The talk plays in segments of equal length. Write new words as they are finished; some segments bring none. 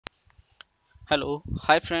Hello,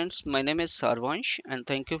 hi friends, my name is Sarvansh and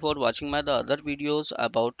thank you for watching my the other videos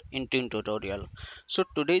about Intune tutorial. So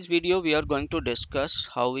today's video we are going to discuss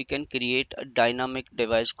how we can create a dynamic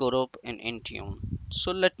device group in Intune.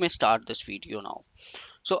 So let me start this video now.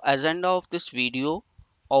 So agenda of this video,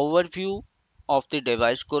 overview of the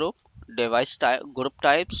device group, device type, group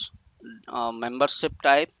types, membership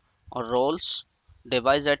type or roles,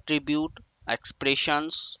 device attribute,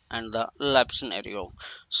 expressions, and the lab scenario.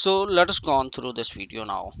 So let us go on through this video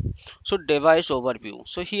now. So device overview.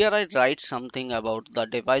 So here I write something about the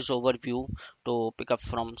device overview to pick up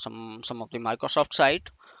from some of the Microsoft site.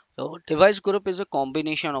 So device group is a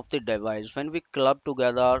combination of the device. When we club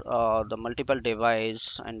together the multiple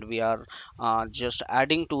device and we are just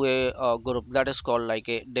adding to a group, that is called like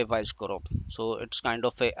a device group. So it's kind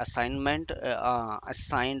of a assigned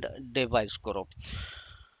device group.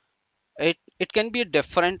 It can be a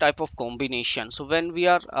different type of combination. So when we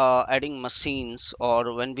are adding machines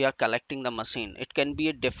or when we are collecting the machine, it can be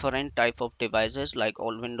a different type of devices like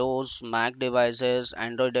all Windows, Mac devices,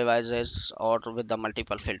 Android devices, or with the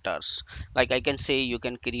multiple filters. Like I can say you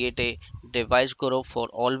can create a device group for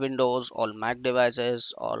all Windows, all Mac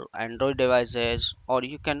devices, all Android devices, or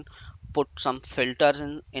you can put some filters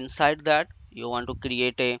inside that. You want to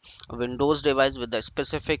create a Windows device with a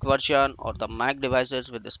specific version or the Mac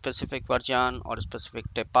devices with a specific version or a specific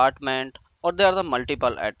department, or there are the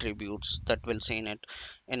multiple attributes that we'll see in it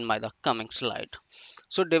in my the coming slide.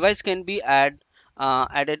 So device can be added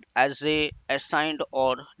as a assigned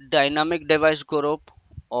or dynamic device group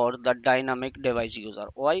or the dynamic device user.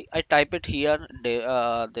 Why I type it here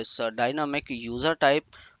this dynamic user type,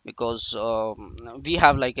 because we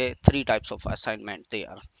have like a three types of assignment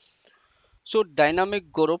there. So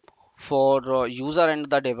dynamic group for user and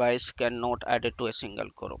the device cannot add it to a single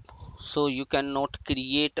group. So you cannot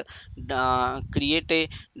create a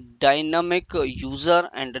dynamic user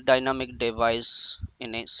and a dynamic device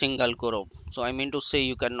in a single group. So I mean to say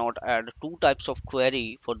you cannot add two types of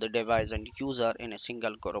query for the device and user in a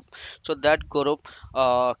single group. So that group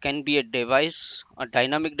can be a device, a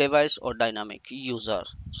dynamic device or dynamic user.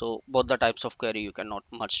 So both the types of query you cannot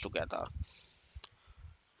merge together.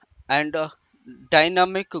 And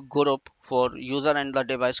dynamic group for user and the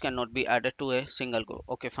device cannot be added to a single group.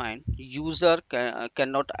 Okay, fine. User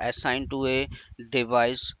cannot assign to a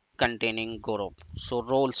device containing group. So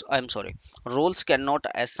roles cannot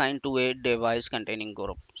assign to a device containing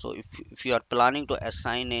group. So if you are planning to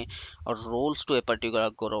assign a roles to a particular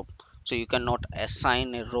group, so you cannot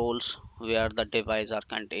assign a roles where the device are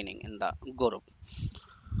containing in the group.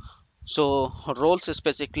 So roles is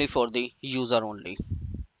basically for the user only.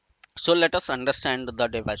 So let us understand the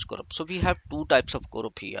device group. So we have two types of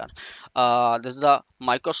group here. This is the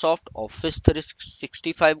Microsoft Office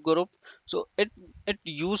 365 group. So it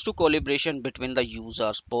used to collaboration between the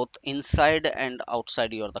users both inside and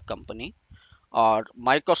outside your the company. Or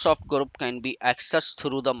Microsoft group can be accessed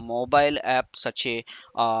through the mobile app such a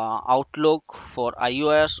Outlook for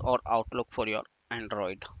iOS or Outlook for your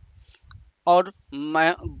Android. Or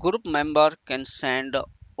my group member can send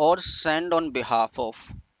on behalf of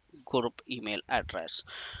group email address.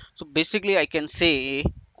 So basically I can say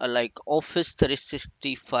like Office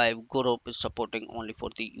 365 group is supporting only for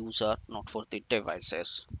the user, not for the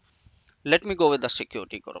devices. Let me go with the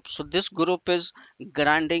security group. So this group is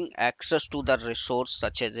granting access to the resource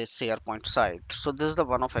such as a SharePoint site. So this is the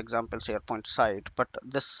one of example SharePoint site, but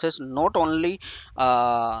this is not only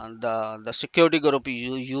the security group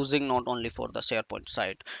using not only for the SharePoint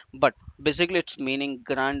site, but basically it's meaning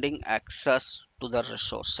granting access to the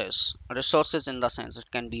resources in the sense it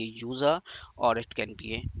can be a user or it can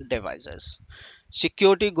be a devices.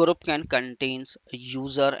 Security group can contains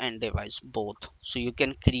user and device both. So you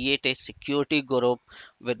can create a security group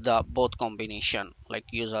with the both combination like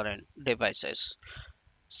user and devices.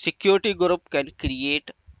 Security group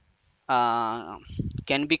uh,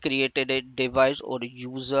 can be created a device or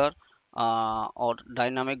user or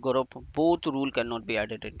dynamic group. Both rule cannot be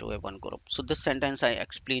added into a one group. So this sentence I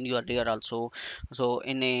explained you earlier also. So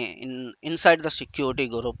in inside the security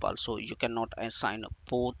group also you cannot assign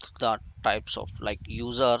both the types of like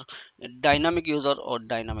user, dynamic user or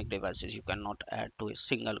dynamic devices you cannot add to a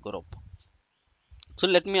single group. So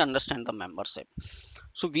let me understand the membership.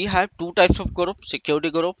 So we have two types of group, security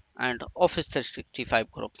group and Office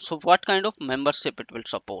 365 group. So what kind of membership it will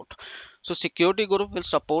support? So security group will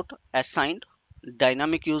support assigned,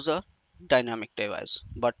 dynamic user, dynamic device,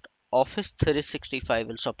 but Office 365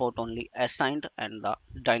 will support only assigned and the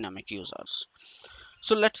dynamic users.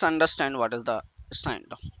 So let's understand what is the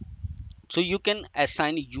assigned. So you can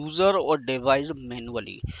assign user or device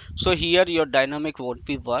manually. So here your dynamic won't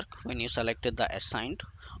be work when you selected the assigned.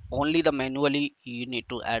 Only the manually you need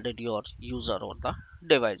to add it your user or the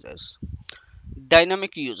devices.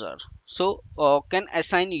 Dynamic user, so can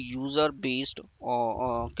assign user based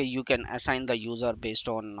okay, you can assign the user based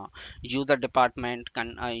on user department,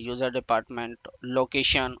 can user department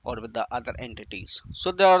location or with the other entities.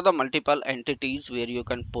 So there are the multiple entities where you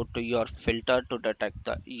can put to your filter to detect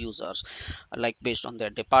the users, like based on their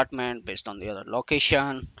department, based on their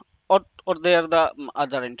location, or they are the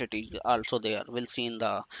other entities also there, we'll see in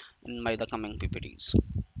the in my the coming ppts.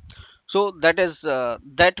 So that is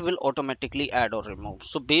that will automatically add or remove,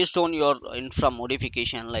 so based on your infra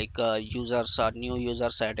modification, like users are new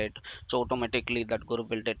users added, so automatically that group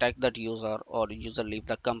will detect that user, or user leave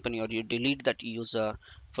the company, or you delete that user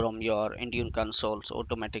from your Intune console, so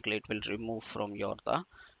automatically it will remove from your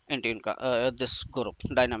the this group,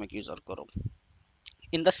 dynamic user group.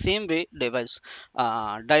 In the same way, device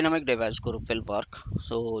dynamic device group will work.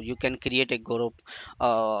 So you can create a group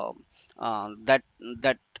uh, that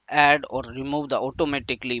add or remove the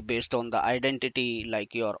automatically based on the identity,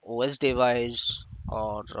 like your OS device,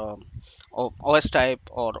 or OS type,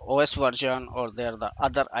 or OS version, or there are the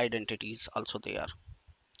other identities also there.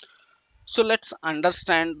 So let's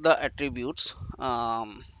understand the attributes,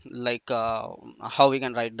 like how we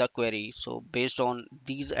can write the query. So based on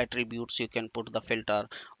these attributes, you can put the filter,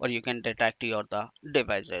 or you can detect your the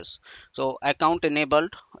devices. So account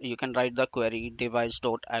enabled, you can write the query device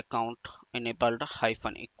dot account enabled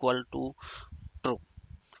hyphen equal to true.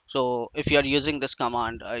 So if you are using this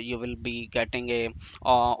command, you will be getting a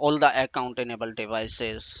all the account enabled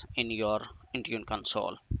devices in your Intune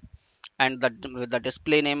console. And with the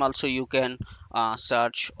display name also you can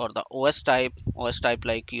search, or the os type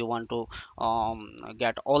like you want to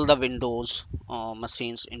get all the windows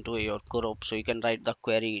machines into your group, so you can write the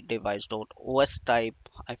query device dot os type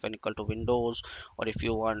hyphen equal to windows. Or if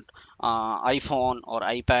you want iphone or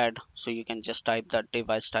ipad, so you can just type that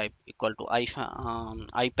device type equal to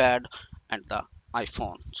ipad and the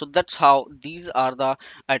iphone. So that's how these are the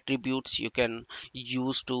attributes you can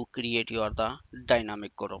use to create your the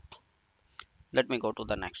dynamic group. Let me go to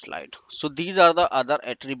the next slide. So these are the other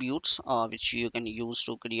attributes which you can use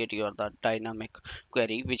to create your the dynamic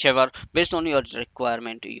query, whichever based on your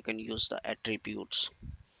requirement you can use the attributes.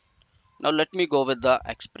 Now let me go with the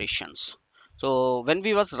expressions. So when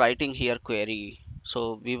we was writing here query,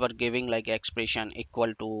 so we were giving like expression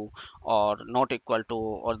equal to, or not equal to,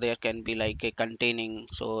 or there can be like a containing.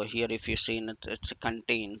 So here if you see it, it's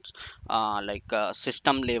contains like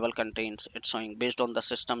system level contains, it's showing based on the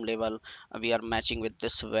system level, we are matching with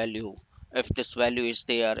this value. If this value is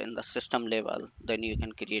there in the system level, then you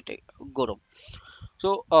can create a group.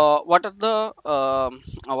 So what are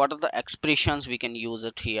the expressions we can use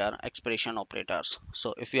it here? Expression operators.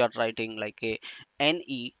 So if you are writing like a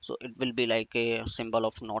ne, so it will be like a symbol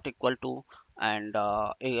of not equal to, and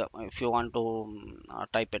if you want to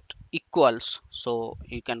type it equals, so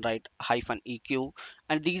you can write hyphen eq,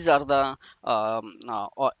 and these are the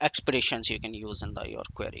expressions you can use in the your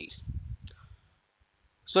query.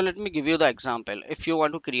 So let me give you the example. If you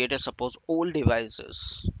want to create a suppose all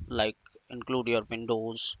devices, like include your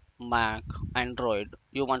Windows, Mac, Android,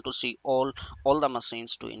 you want to see all the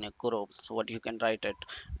machines to in a group. So what you can write it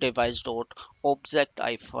device dot object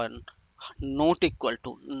hyphen not equal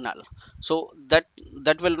to null. So that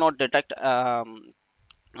will not detect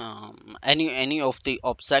any of the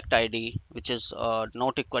object id which is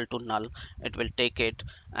not equal to null. It will take it,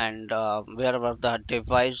 and wherever the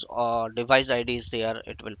device id is there,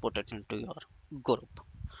 it will put it into your group.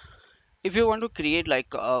 If you want to create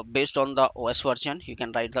like based on the os version, you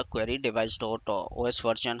can write the query device dot os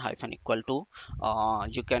version hyphen equal to,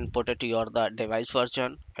 you can put it to your the device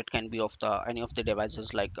version. It can be of the any of the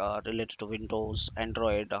devices like related to windows,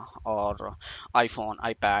 android, or iphone,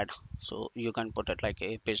 ipad. So you can put it like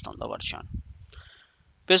a based on the version.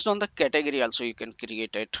 Based on the category also you can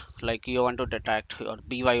create it, like you want to detect your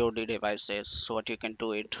BYOD devices, so what you can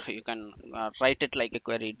do it, you can write it like a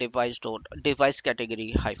query device dot device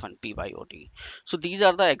category hyphen BYOD. So these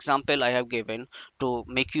are the example I have given to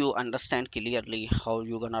make you understand clearly how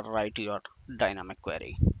you're gonna write your dynamic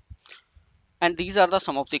query. And these are the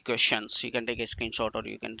some of the questions, you can take a screenshot or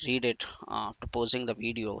you can read it after pausing the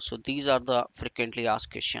video. So these are the frequently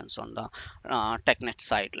asked questions on the technet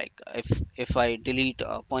side, like if I delete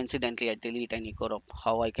coincidentally I delete any group,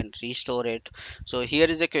 how I can restore it. So here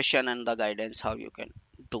is a question and the guidance how you can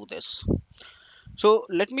do this. So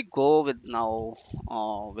let me go with now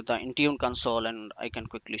with the Intune console, and I can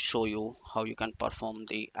quickly show you how you can perform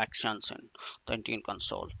the actions in the Intune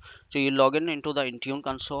console. So you log in into the Intune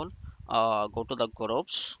console, go to the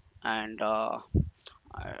groups, and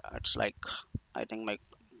it's like, I think my,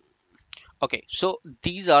 okay. So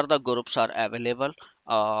these are the groups are available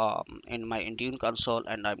in my Intune console,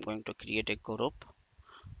 and I'm going to create a group.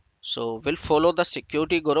 So we'll follow the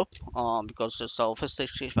security group because this Office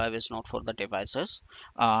 365 is not for the devices.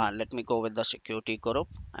 Let me go with the security group,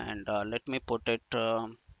 and let me put it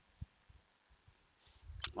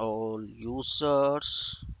all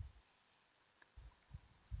users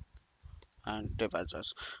and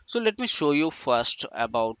devices. So let me show you first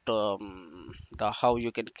about the how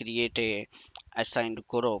you can create a assigned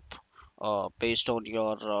group based on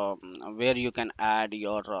your where you can add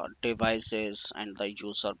your devices and the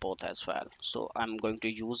user both as well. So I'm going to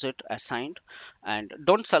use it assigned, and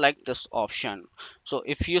don't select this option. So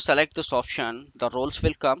if you select this option, the roles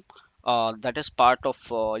will come that is part of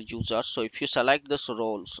user. So if you select this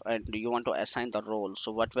roles and you want to assign the roles,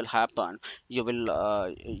 so what will happen,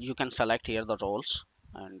 you can select here the roles,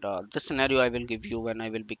 and this scenario I will give you when I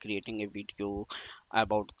will be creating a video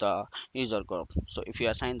about the user group. So if you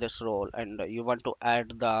assign this role and you want to add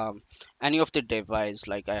the any of the device,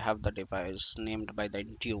 like I have the device named by the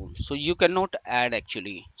Intune, so you cannot add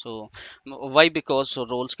actually. So why? Because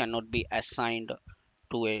roles cannot be assigned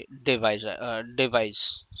to a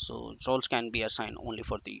device. So roles can be assigned only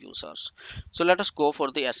for the users. So let us go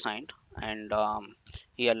for the assigned, and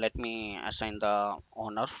here let me assign the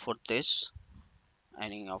owner for this.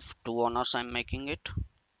 Any of two owners I'm making it.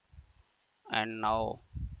 And now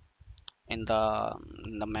in the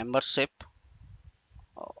membership,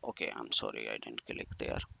 okay, I'm sorry, I didn't click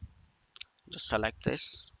there. Just select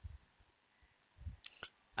this,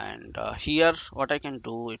 and here what I can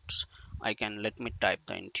do, it's I can let me type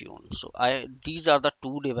the Intune. So I these are the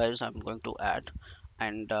two devices I'm going to add,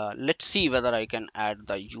 and let's see whether I can add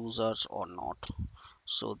the users or not.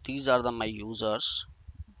 So these are the my users.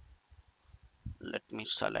 Let me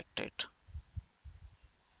select it.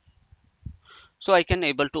 So I can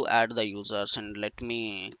able to add the users, and let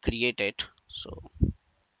me create it. So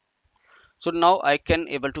now I can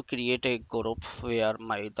able to create a group where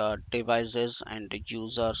my the devices and the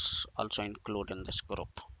users also include in this group.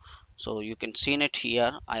 So you can see in it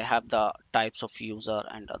here I have the types of user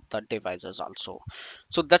and the devices also.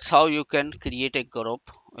 So that's how you can create a group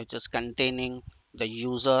which is containing the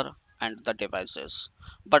user and the devices.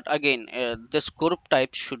 But again, this group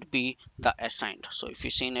type should be the assigned. So if you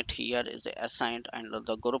see in it here is the assigned, and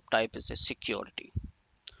the group type is a security.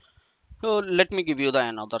 So let me give you the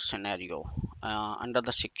another scenario under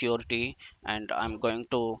the security, and I'm going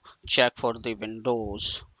to check for the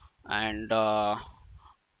Windows, and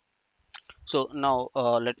so now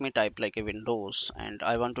let me type like a Windows, and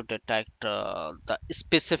I want to detect the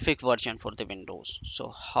specific version for the Windows.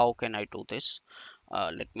 So how can I do this?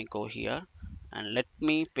 Let me go here, and let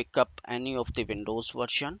me pick up any of the Windows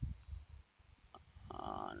version.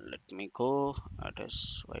 Let me go. It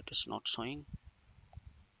is why it is not showing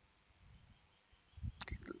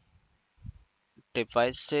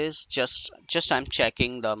devices. Just I'm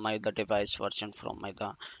checking the device version from my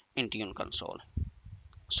the Intune console.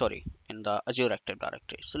 Sorry, in the Azure Active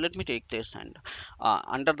Directory. So let me take this, and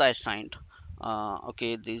under the assigned,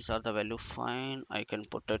 okay, these are the value, fine. I can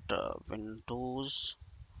put it Windows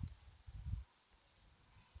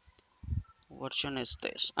version is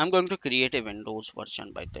this. I'm going to create a Windows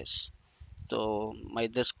version by this. So my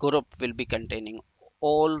this group will be containing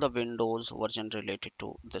all the Windows version related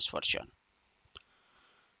to this version.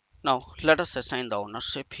 Now let us assign the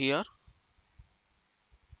ownership here,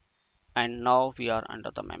 and now we are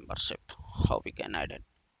under the membership. How we can add it?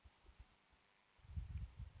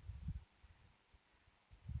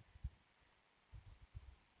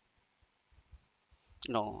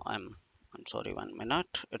 No, I'm sorry, 1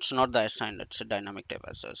 minute. It's not the assigned, it's a dynamic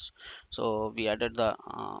devices. So we added the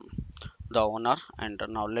owner, and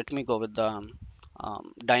now let me go with the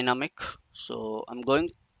dynamic. So I'm going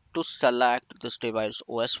to select this device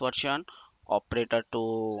OS version, operator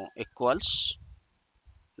to equals,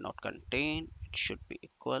 not contain, it should be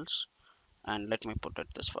equals, and let me put it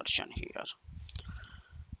this version here.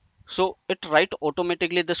 So it write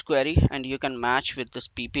automatically this query, and you can match with this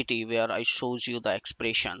PPT where I shows you the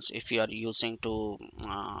expressions if you are using to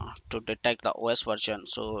detect the OS version.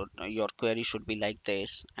 So your query should be like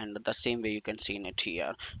this, and the same way you can see in it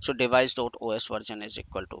here. So device.os version is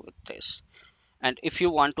equal to with this, And if you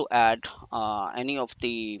want to add any of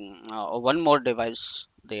the one more device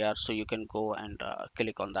there, so you can go and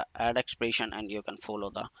click on the add expression and you can follow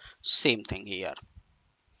the same thing here.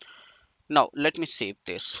 Now let me save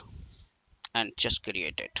this and just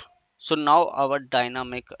create it. So now our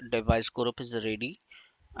dynamic device group is ready,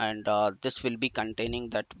 and this will be containing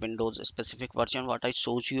that Windows specific version what I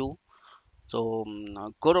showed you. So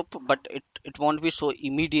group, but it won't be so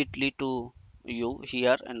immediately to you.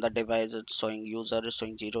 Here in the device it's showing user is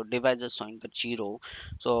showing 0, device is showing the 0.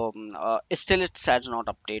 So still it has not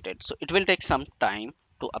updated, so it will take some time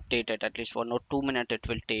to update it. At least 1 or 2 minutes it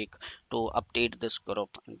will take to update this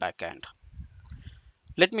group in backend.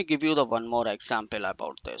 Let me give you the one more example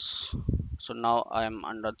about this. So now I am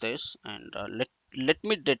under this, and let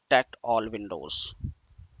me detect all windows.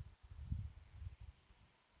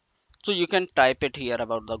 So you can type it here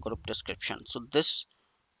about the group description. So this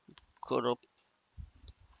group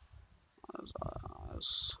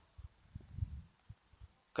is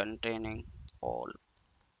containing all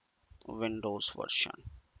Windows version.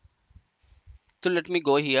 So let me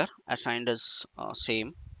go here. Assigned as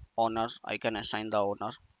same owner. I can assign the owner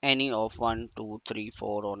any of 1 2 3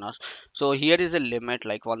 4 owners. So here is a limit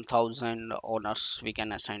like 1000 owners we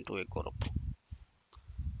can assign to a group.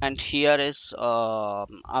 And here is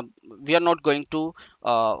we are not going to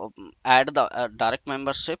add the direct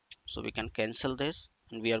membership, so we can cancel this,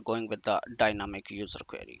 and we are going with the dynamic user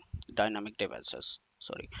query, dynamic devices,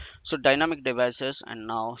 sorry. So dynamic devices, and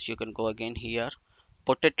now you can go again here,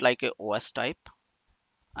 put it like a OS type,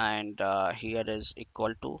 and here is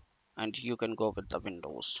equal to, and you can go with the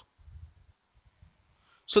Windows.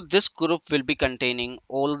 So this group will be containing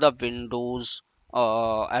all the Windows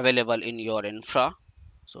available in your infra.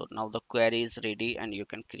 So now the query is ready and you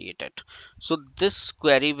can create it. So this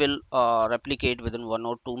query will replicate within 1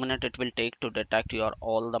 or 2 minutes it will take to detect your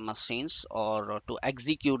all the machines, or to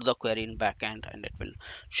execute the query in backend, and it will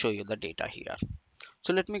show you the data here.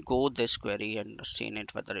 So let me go this query and see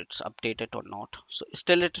it whether it's updated or not. So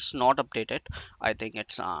still it is not updated. I think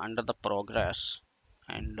it's under the progress.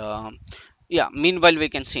 And yeah, meanwhile we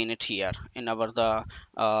can see it here in our the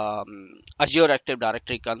Azure Active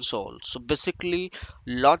Directory console. So basically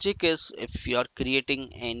logic is, if you are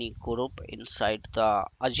creating any group inside the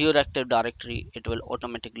Azure Active Directory, it will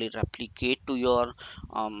automatically replicate to your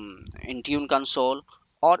Intune console.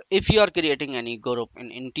 Or if you are creating any group in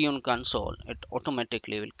Intune console, it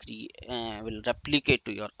automatically will create will replicate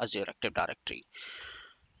to your Azure Active Directory.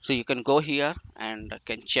 So you can go here and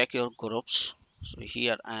can check your groups. So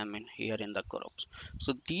here I am in here in the groups.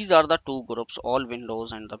 So these are the two groups, all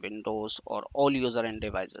Windows and the Windows, or all user and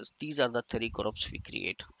devices. These are the three groups we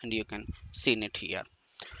create, and you can see it here.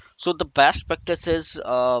 So the best practice is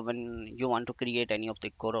when you want to create any of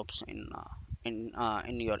the groups in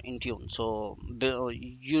your Intune. So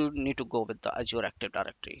you need to go with the Azure Active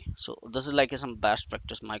Directory. So this is like some best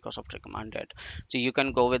practice Microsoft recommended. So you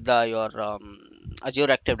can go with the your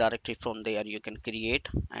Azure Active Directory. From there you can create,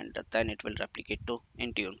 and then it will replicate to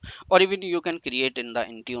Intune. Or even you can create in the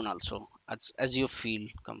Intune also. As you feel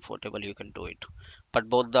comfortable, you can do it. But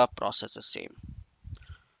both the process is same.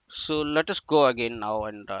 So let us go again now,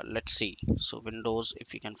 and let's see. So Windows,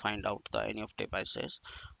 if we can find out the any of devices.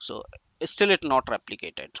 So still it not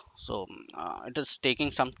replicated. So it is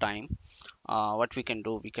taking some time. What we can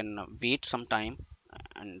do, we can wait some time,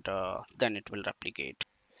 and then it will replicate.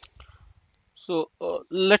 So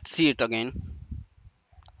let's see it again.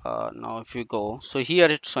 Now if you go, so here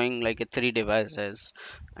it's showing like a 3 devices,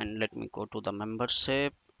 and let me go to the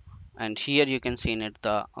membership. And here you can see in it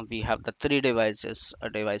the we have the 3 devices, a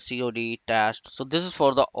device COD test. So this is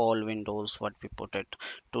for the all Windows, what we put it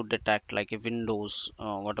to detect like a Windows,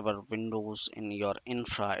 whatever Windows in your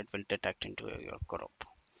infra, it will detect into your group.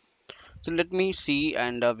 So let me see,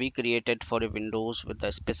 and we created for a Windows with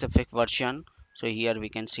the specific version. So here we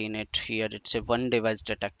can see in it, here it's a one device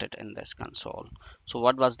detected in this console. So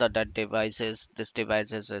what was that device is, this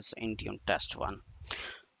device is Intune test one.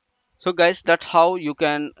 So guys, that's how you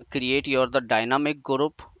can create your the dynamic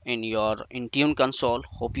group in your Intune console.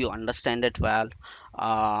 Hope you understand it well.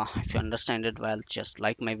 If you understand it well, just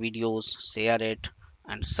like my videos, share it,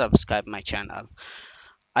 and subscribe my channel.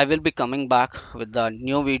 I will be coming back with the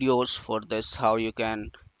new videos for this, how you can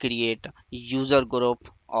create user group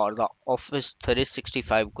or the Office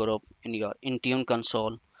 365 group in your Intune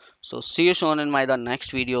console. So see you soon in my the next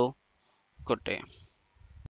video. Good day.